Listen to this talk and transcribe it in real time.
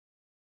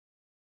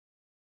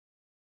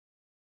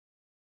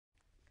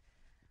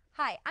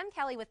Hi, I'm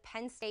Kelly with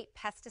Penn State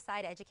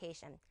Pesticide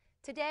Education.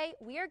 Today,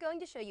 we are going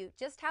to show you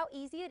just how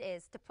easy it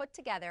is to put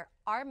together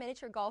our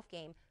miniature golf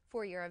game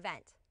for your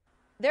event.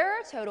 There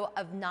are a total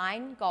of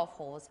 9 golf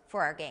holes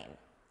for our game.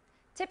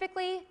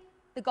 Typically,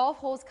 the golf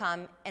holes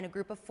come in a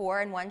group of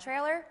 4 in one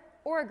trailer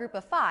or a group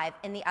of 5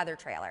 in the other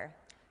trailer.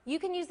 You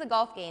can use the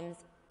golf games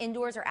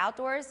indoors or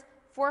outdoors,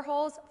 4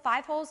 holes,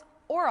 5 holes,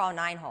 or all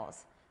 9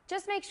 holes.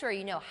 Just make sure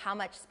you know how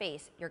much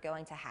space you're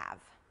going to have.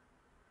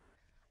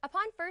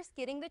 Upon first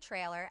getting the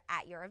trailer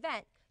at your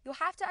event, you'll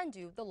have to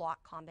undo the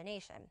lock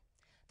combination.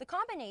 The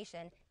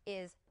combination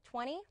is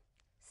 20,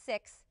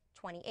 6,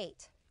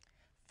 28.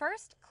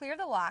 First, clear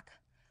the lock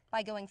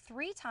by going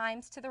 3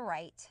 times to the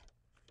right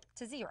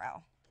to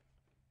 0.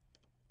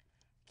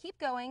 Keep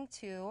going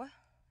till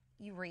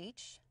you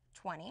reach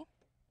 20.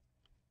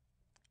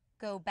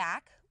 Go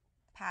back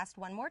past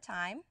one more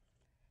time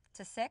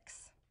to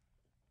 6,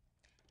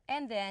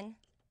 and then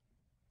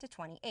to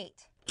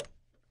 28.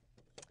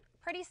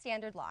 Pretty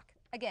standard lock.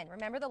 Again,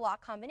 remember the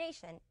lock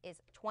combination is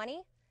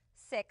 20,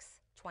 6,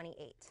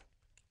 28.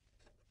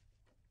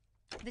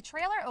 The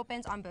trailer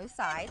opens on both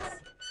sides,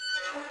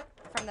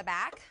 from the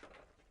back,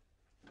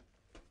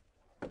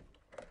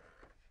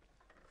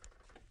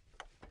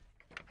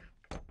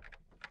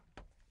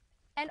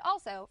 and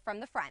also from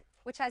the front,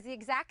 which has the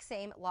exact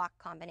same lock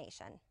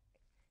combination.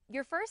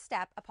 Your first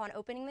step upon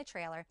opening the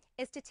trailer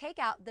is to take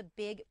out the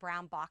big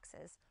brown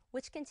boxes,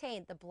 which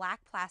contain the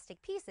black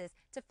plastic pieces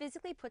to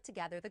physically put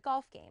together the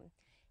golf game.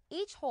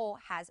 Each hole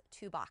has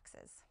 2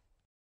 boxes.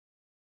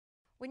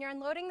 When you're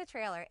unloading the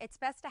trailer, it's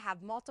best to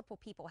have multiple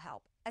people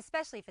help,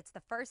 especially if it's the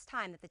first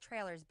time that the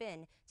trailer's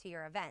been to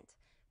your event.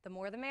 The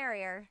more the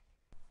merrier.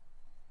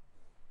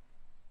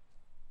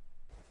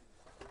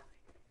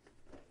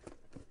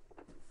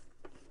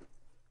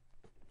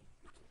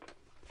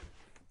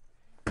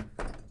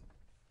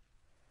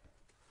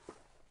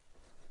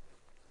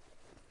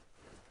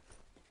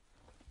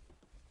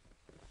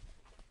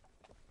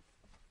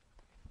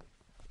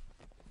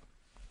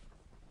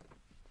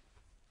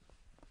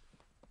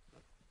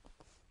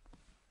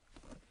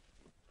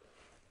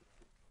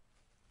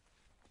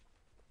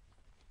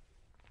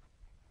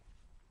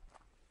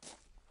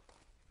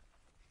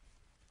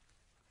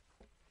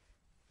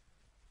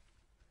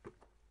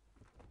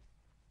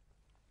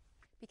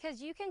 Because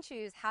you can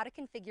choose how to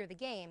configure the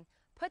game,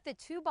 put the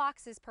 2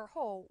 boxes per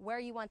hole where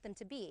you want them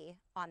to be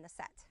on the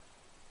set.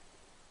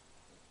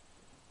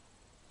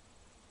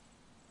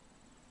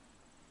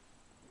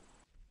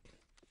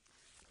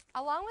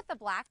 Along with the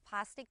black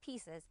plastic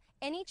pieces,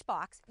 in each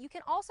box you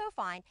can also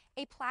find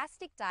a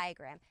plastic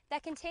diagram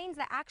that contains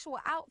the actual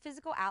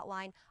physical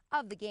outline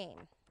of the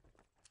game.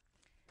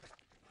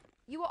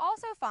 You will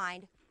also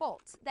find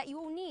bolts that you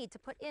will need to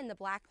put in the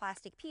black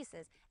plastic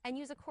pieces and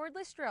use a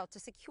cordless drill to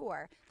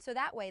secure so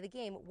that way the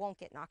game won't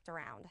get knocked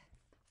around.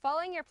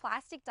 Following your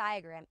plastic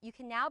diagram, you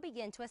can now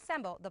begin to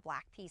assemble the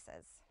black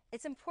pieces.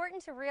 It's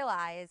important to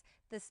realize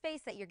the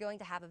space that you're going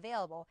to have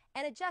available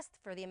and adjust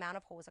for the amount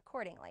of holes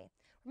accordingly.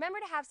 Remember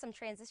to have some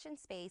transition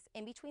space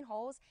in between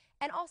holes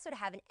and also to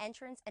have an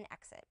entrance and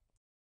exit.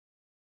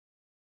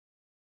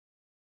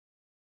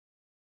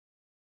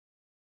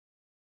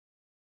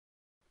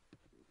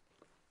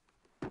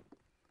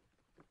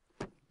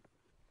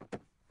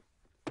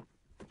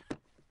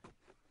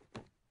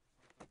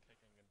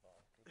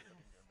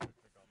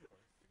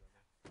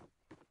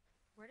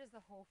 Where does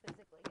the hole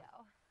physically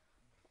go?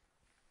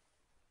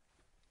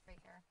 Right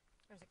here.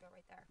 Or does it go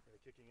right there? The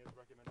kicking is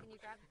recommended. Can you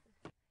grab?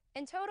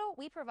 In total,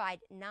 we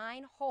provide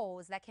 9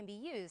 holes that can be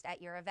used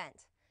at your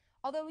event.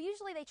 Although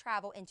usually they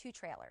travel in 2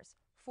 trailers,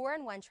 4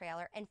 in one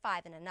trailer and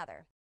 5 in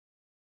another.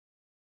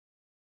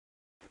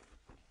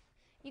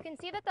 You can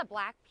see that the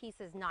black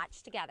pieces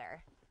notch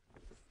together,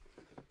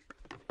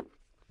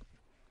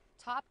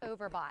 top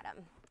over bottom.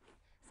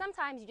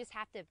 Sometimes you just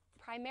have to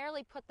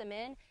primarily put them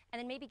in and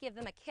then maybe give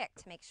them a kick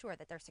to make sure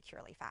that they're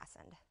securely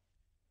fastened.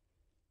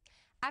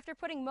 After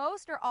putting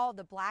most or all of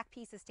the black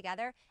pieces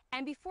together,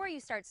 and before you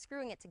start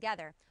screwing it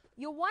together,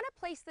 you'll want to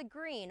place the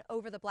green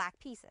over the black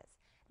pieces.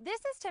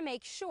 This is to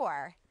make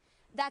sure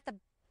that the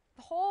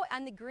hole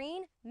on the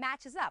green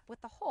matches up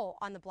with the hole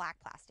on the black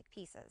plastic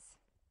pieces.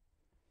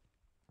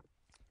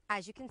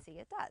 As you can see,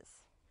 it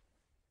does.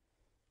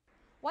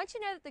 Once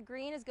you know that the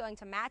green is going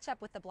to match up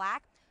with the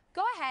black,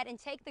 go ahead and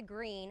take the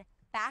green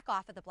back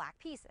off of the black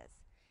pieces.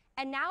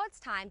 And now it's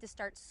time to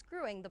start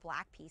screwing the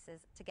black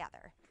pieces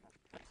together.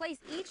 Place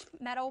each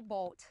metal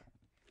bolt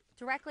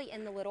directly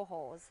in the little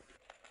holes.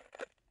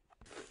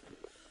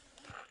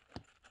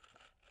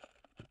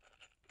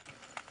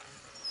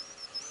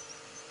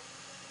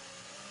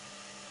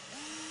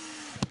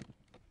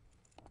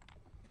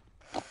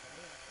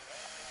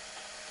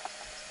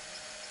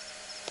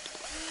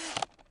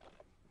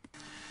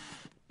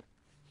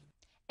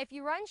 If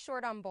you run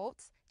short on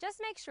bolts, just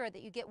make sure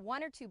that you get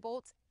 1 or 2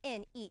 bolts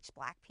in each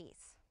black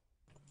piece.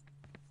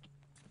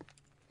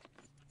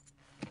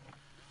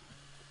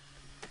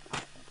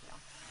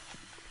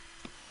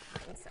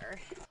 Fine, sir.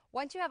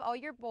 Once you have all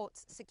your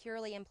bolts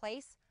securely in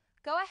place,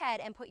 go ahead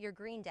and put your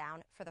green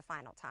down for the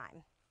final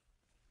time.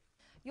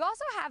 You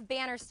also have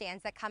banner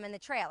stands that come in the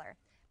trailer.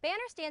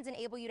 Banner stands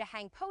enable you to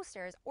hang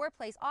posters or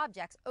place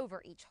objects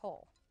over each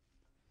hole.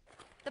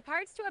 The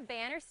parts to a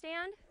banner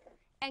stand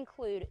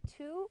include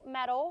 2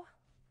 metal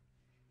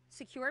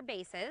secure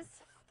bases,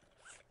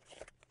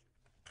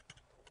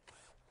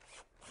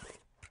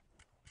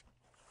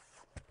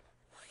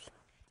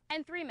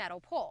 and 3 metal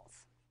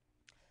poles.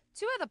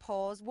 2 of the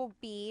poles will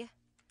be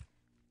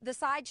the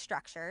side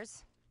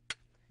structures,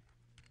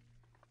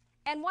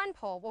 and 1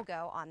 pole will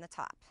go on the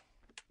top.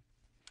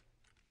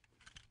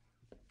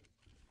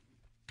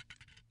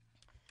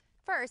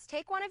 First,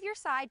 take one of your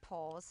side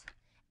poles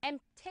and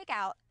take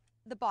out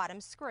the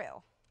bottom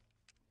screw.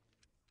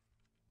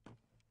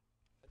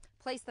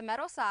 Place the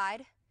metal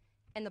side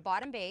in the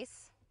bottom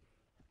base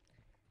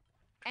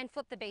and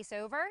flip the base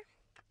over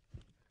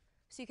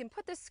so you can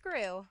put the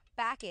screw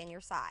back in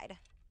your side.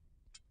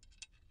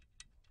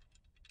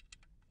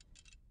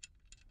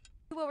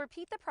 You will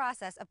repeat the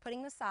process of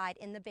putting the side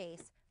in the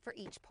base for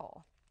each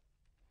pole.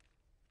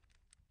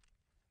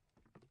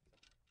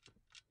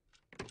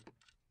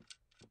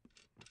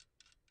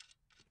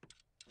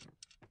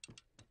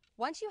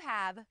 Once you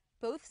have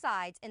both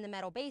sides in the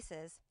metal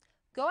bases,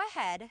 go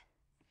ahead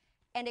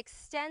and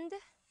extend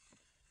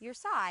your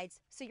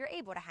sides so you're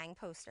able to hang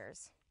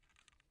posters.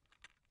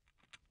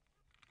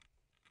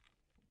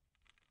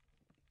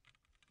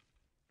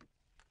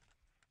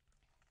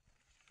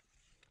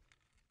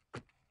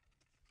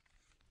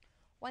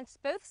 Once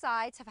both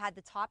sides have had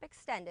the top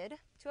extended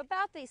to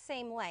about the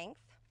same length,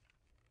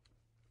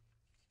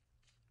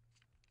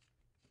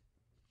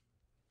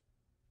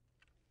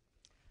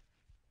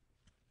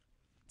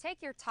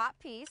 take your top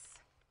piece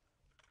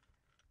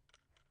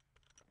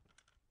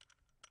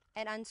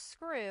and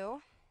unscrew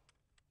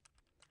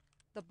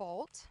the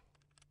bolt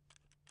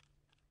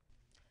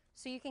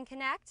so you can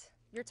connect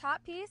your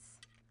top piece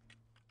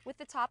with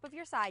the top of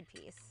your side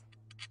piece.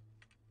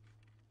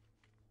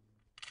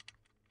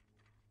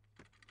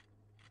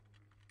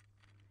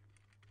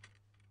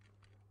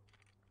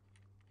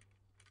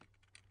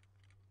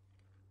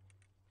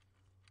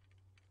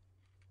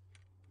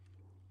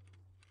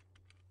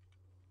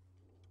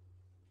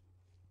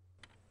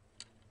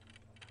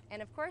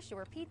 And of course, you'll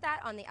repeat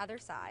that on the other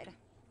side.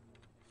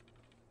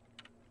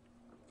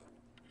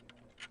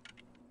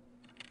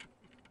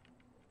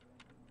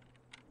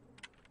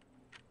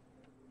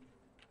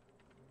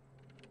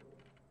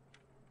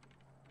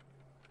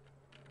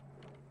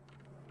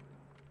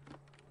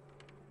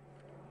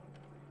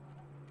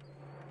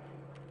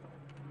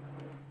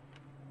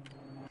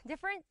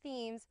 Different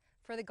themes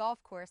for the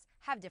golf course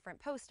have different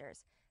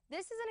posters.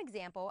 This is an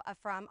example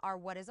from our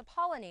What is a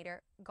Pollinator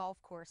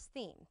golf course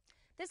theme.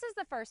 This is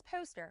the first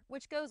poster,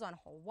 which goes on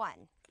hole 1.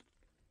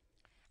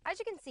 As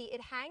you can see,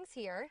 it hangs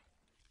here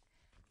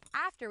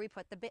after we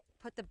put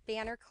the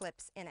banner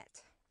clips in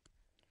it.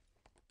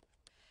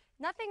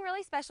 Nothing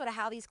really special to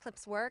how these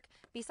clips work,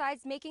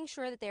 besides making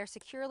sure that they're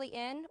securely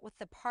in with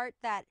the part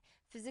that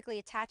physically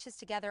attaches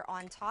together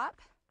on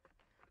top,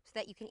 so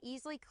that you can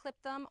easily clip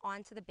them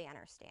onto the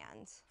banner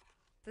stand.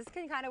 This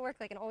can kind of work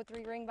like an old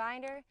 3-ring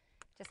binder.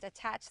 Just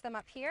attach them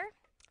up here.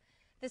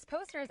 This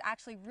poster is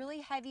actually really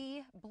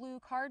heavy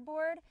blue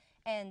cardboard,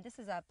 and this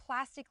is a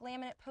plastic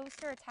laminate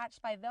poster attached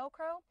by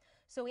Velcro.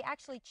 So we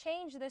actually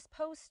changed this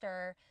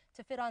poster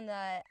to fit on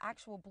the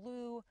actual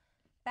blue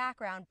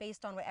background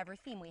based on whatever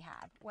theme we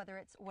have, whether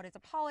it's What is a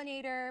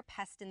Pollinator,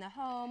 Pest in the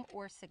Home,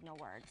 or Signal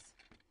Words.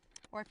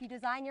 Or if you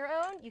design your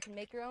own, you can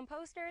make your own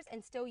posters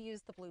and still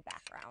use the blue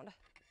background.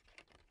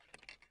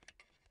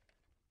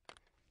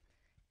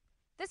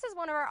 This is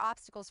one of our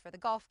obstacles for the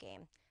golf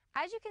game.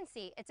 As you can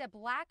see, it's a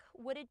black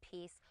wooded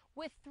piece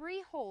with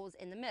 3 holes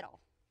in the middle.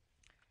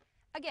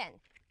 Again,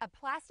 a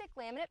plastic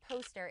laminate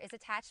poster is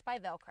attached by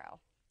Velcro.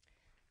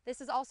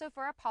 This is also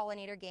for a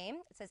pollinator game.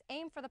 It says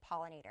aim for the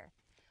pollinator.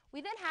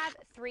 We then have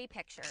 3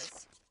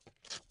 pictures: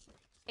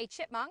 a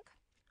chipmunk,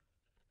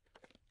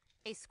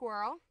 a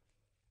squirrel,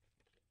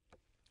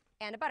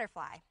 and a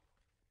butterfly.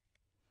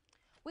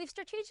 We've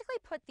strategically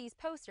put these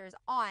posters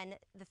on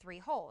the 3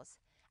 holes,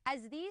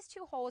 as these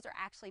 2 holes are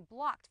actually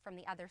blocked from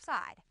the other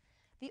side.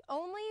 The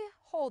only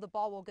hole the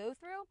ball will go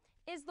through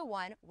is the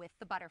one with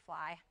the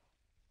butterfly.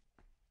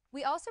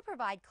 We also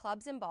provide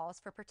clubs and balls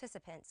for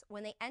participants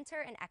when they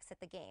enter and exit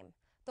the game.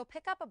 They'll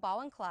pick up a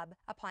ball and club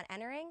upon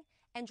entering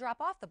and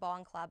drop off the ball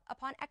and club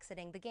upon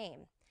exiting the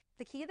game.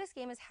 The key to this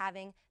game is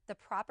having the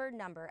proper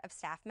number of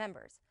staff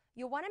members.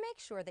 You'll want to make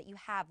sure that you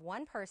have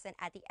 1 person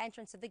at the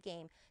entrance of the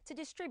game to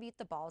distribute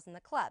the balls and the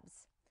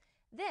clubs.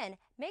 Then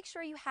make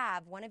sure you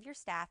have one of your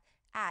staff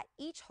at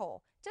each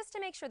hole, just to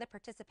make sure the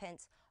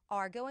participants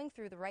are going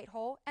through the right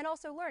hole and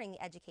also learning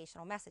the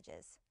educational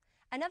messages.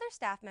 Another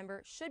staff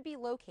member should be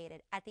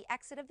located at the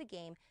exit of the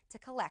game to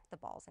collect the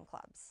balls and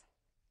clubs.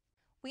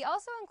 We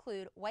also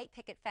include white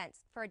picket fence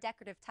for a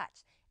decorative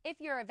touch if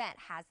your event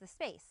has the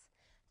space.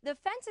 The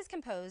fence is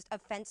composed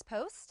of fence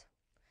posts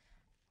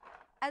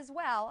as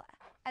well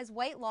as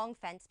white long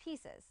fence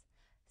pieces.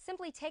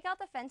 Simply take out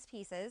the fence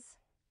pieces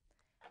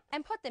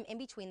and put them in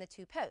between the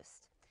 2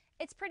 posts.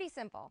 It's pretty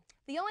simple.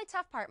 The only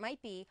tough part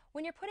might be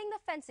when you're putting the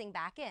fencing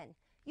back in.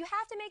 You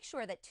have to make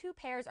sure that two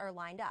pairs are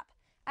lined up.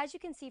 As you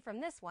can see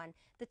from this one,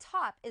 the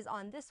top is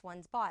on this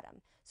one's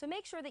bottom. So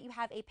make sure that you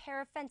have a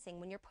pair of fencing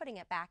when you're putting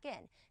it back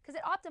in, because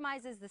it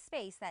optimizes the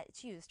space that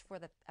it's used for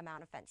the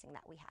amount of fencing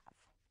that we have.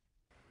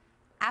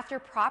 After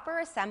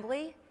proper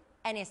assembly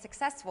and a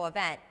successful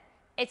event,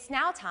 it's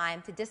now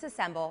time to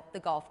disassemble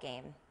the golf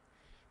game.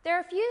 There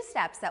are a few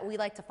steps that we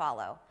like to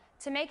follow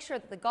to make sure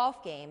that the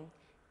golf game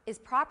is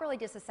properly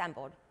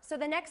disassembled so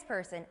the next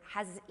person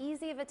has as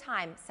easy of a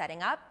time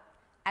setting up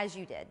as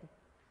you did.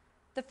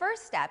 The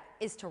first step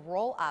is to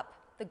roll up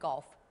the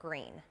golf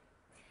green.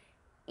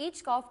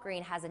 Each golf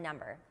green has a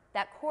number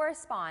that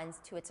corresponds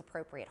to its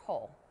appropriate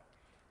hole.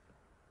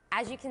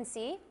 As you can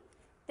see,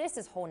 this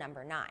is hole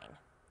number 9.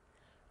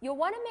 You'll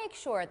want to make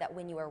sure that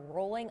when you are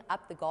rolling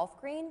up the golf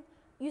green,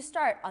 you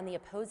start on the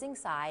opposing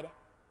side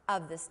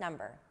of this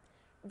number.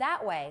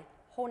 That way,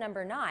 hole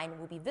number 9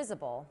 will be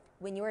visible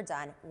when you are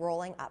done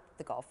rolling up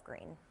the golf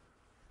green.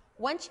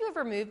 Once you have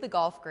removed the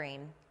golf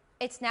green,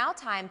 it's now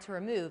time to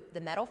remove the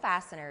metal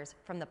fasteners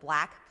from the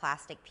black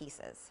plastic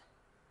pieces.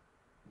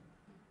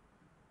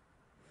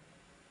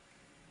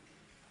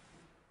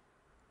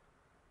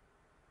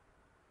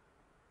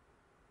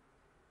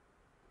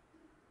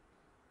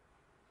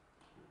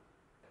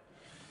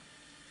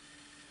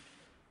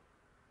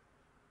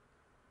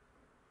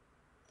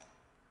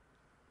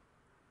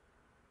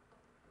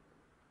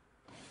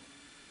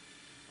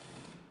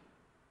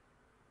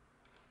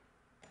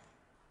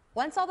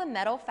 Once all the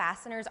metal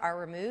fasteners are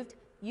removed,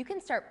 you can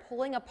start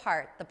pulling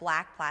apart the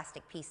black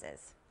plastic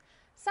pieces.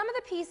 Some of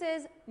the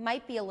pieces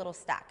might be a little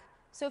stuck,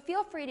 so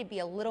feel free to be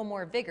a little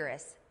more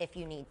vigorous if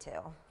you need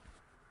to.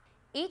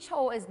 Each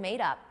hole is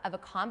made up of a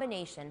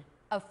combination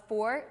of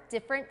 4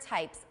 different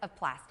types of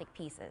plastic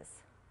pieces: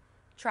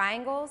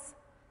 triangles,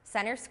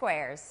 center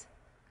squares,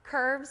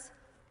 curves,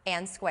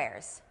 and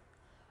squares.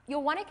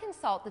 You'll want to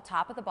consult the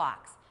top of the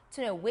box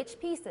to know which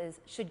pieces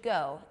should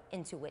go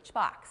into which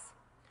box.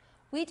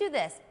 We do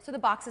this so the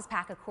boxes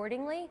pack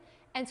accordingly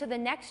and so the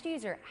next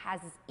user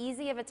has as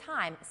easy of a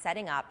time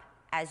setting up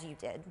as you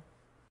did.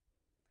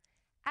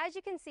 As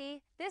you can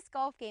see, this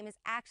golf game is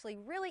actually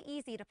really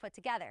easy to put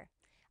together.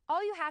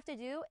 All you have to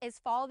do is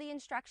follow the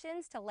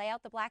instructions to lay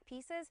out the black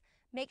pieces,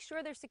 make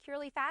sure they're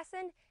securely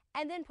fastened,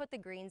 and then put the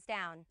greens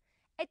down.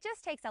 It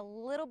just takes a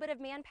little bit of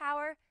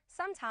manpower,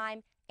 some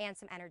time, and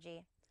some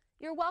energy.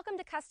 You're welcome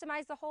to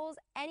customize the holes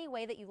any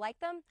way that you like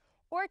them,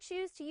 or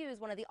choose to use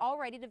one of the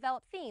already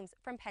developed themes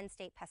from Penn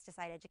State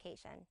Pesticide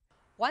Education.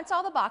 Once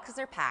all the boxes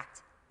are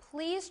packed,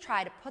 please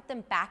try to put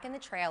them back in the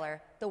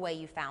trailer the way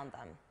you found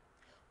them.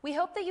 We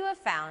hope that you have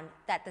found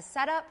that the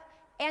setup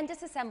and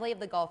disassembly of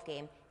the golf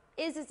game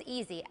is as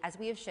easy as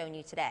we have shown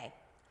you today.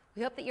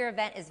 We hope that your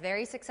event is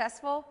very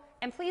successful,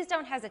 and please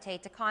don't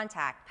hesitate to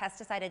contact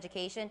Pesticide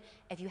Education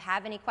if you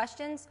have any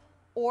questions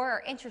or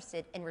are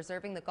interested in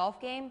reserving the golf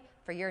game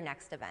for your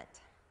next event.